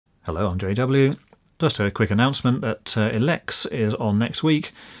Hello, I'm JW. Just a quick announcement that Elex is on next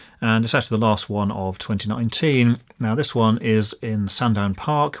week, and it's actually the last one of 2019. Now this one is in Sandown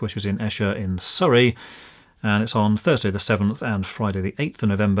Park, which is in Esher in Surrey, and it's on Thursday the 7th and Friday the 8th of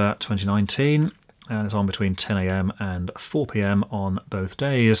November 2019, and it's on between 10 AM and 4 PM on both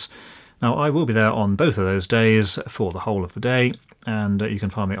days. Now I will be there on both of those days for the whole of the day, and you can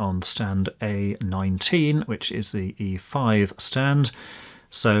find me on stand A19, which is the E5 stand.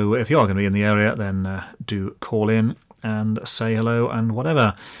 So if you are going to be in the area, then do call in and say hello and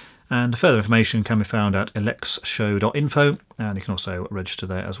whatever. And further information can be found at elexshow.info, and you can also register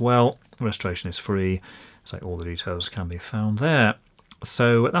there as well. Registration is free, so all the details can be found there.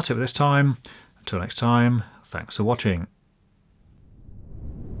 So that's it for this time. Until next time, thanks for watching.